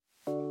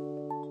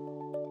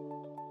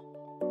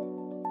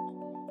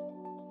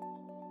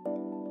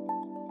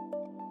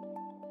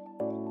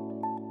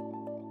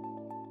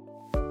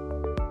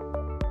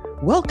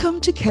Welcome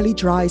to Kelly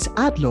Dry's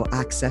Ad Law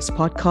Access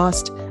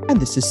podcast,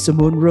 and this is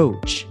Simone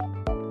Roach.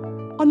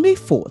 On May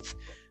 4th,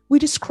 we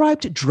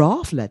described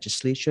draft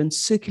legislation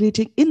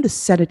circulating in the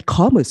Senate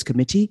Commerce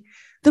Committee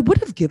that would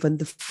have given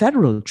the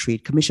Federal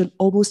Trade Commission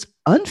almost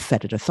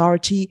unfettered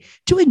authority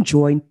to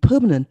enjoin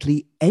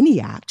permanently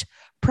any act,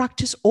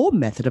 practice, or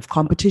method of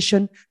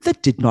competition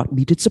that did not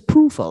meet its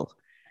approval.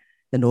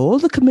 Then all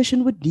the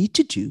Commission would need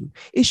to do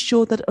is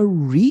show that a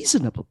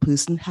reasonable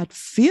person had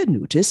fair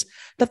notice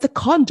that the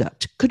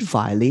conduct could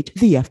violate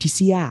the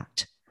FTC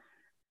Act.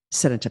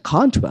 Senator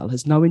Cantwell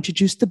has now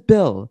introduced the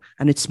bill,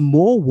 and it's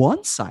more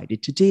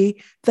one-sided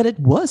today than it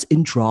was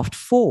in draft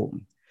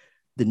form.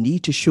 The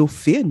need to show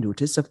fair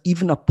notice of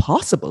even a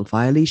possible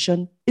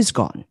violation is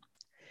gone.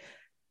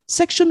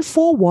 Section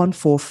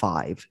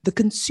 4145, the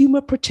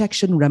Consumer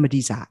Protection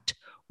Remedies Act,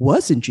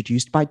 was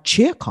introduced by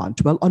Chair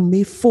Cantwell on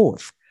May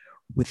 4th,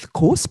 with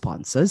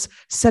co-sponsors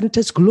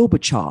Senators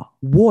Klobuchar,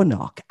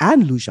 Warnock,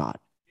 and Lujan.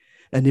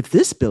 And if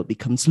this bill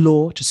becomes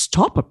law to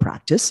stop a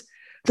practice,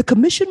 the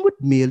Commission would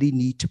merely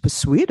need to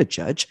persuade a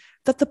judge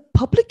that the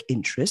public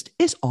interest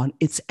is on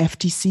its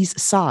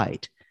FTC's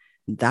side.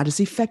 That is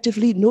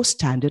effectively no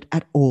standard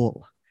at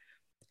all.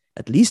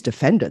 At least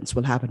defendants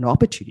will have an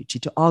opportunity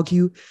to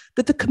argue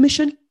that the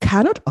Commission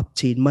cannot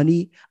obtain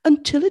money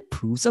until it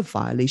proves a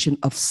violation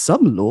of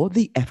some law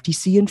the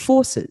FTC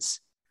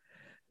enforces.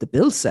 The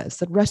bill says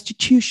that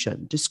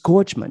restitution,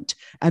 disgorgement,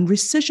 and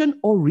rescission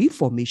or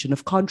reformation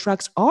of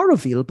contracts are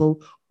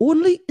available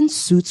only in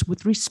suits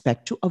with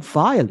respect to a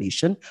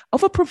violation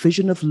of a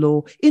provision of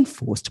law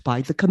enforced by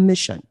the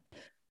Commission.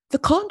 The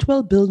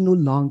Cantwell bill no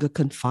longer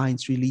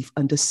confines relief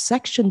under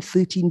Section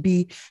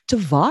 13B to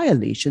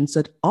violations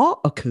that are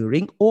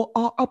occurring or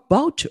are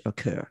about to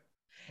occur.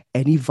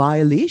 Any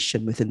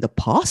violation within the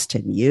past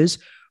 10 years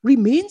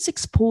remains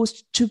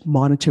exposed to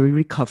monetary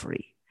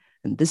recovery,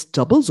 and this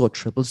doubles or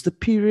triples the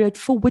period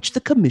for which the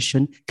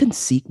Commission can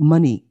seek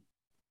money.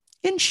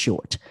 In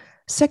short,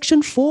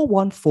 Section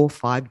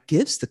 4145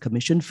 gives the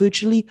Commission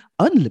virtually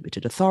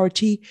unlimited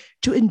authority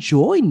to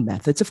enjoin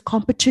methods of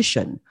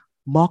competition,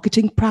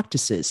 marketing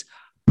practices,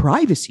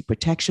 privacy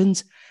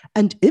protections,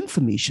 and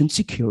information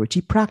security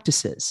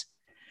practices.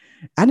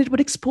 And it would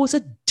expose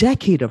a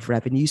decade of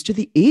revenues to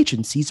the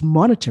agency's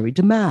monetary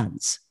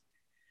demands.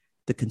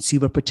 The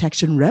Consumer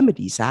Protection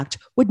Remedies Act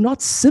would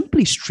not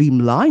simply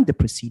streamline the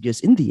procedures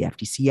in the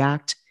FTC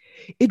Act,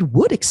 it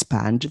would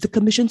expand the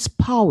Commission's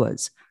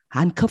powers,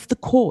 handcuff the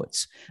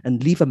courts,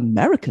 and leave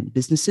American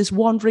businesses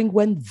wondering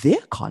when their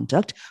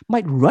conduct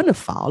might run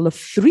afoul of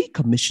three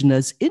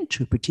commissioners'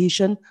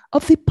 interpretation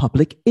of the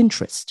public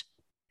interest.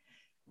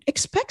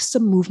 Expect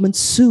some movement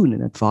soon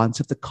in advance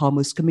of the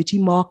Commerce Committee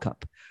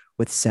markup,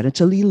 with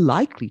Senator Lee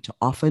likely to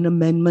offer an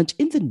amendment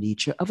in the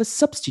nature of a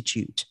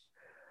substitute.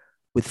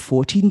 With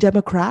 14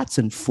 Democrats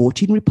and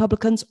 14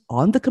 Republicans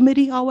on the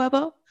committee,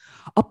 however,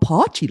 a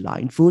party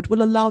line vote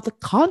will allow the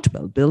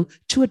Cantwell bill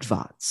to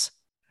advance.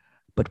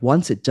 But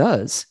once it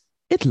does,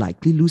 it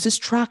likely loses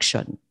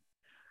traction.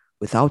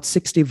 Without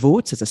 60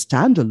 votes as a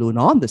standalone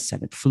on the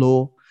Senate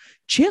floor,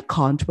 Chair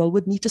Cantwell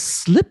would need to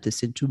slip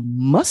this into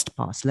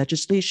must-pass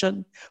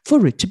legislation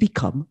for it to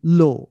become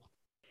law.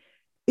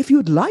 If you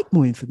would like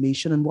more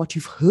information on what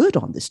you've heard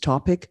on this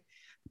topic,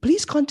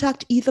 please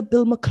contact either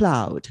Bill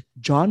McLeod,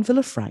 John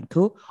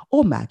Villafranco,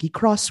 or Maggie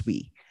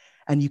Crossway,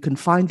 and you can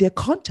find their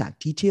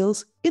contact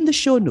details in the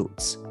show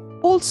notes.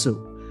 Also,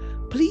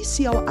 please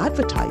see our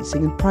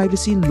Advertising and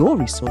Privacy Law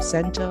Resource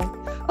Center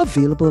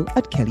available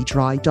at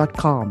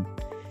kellydry.com.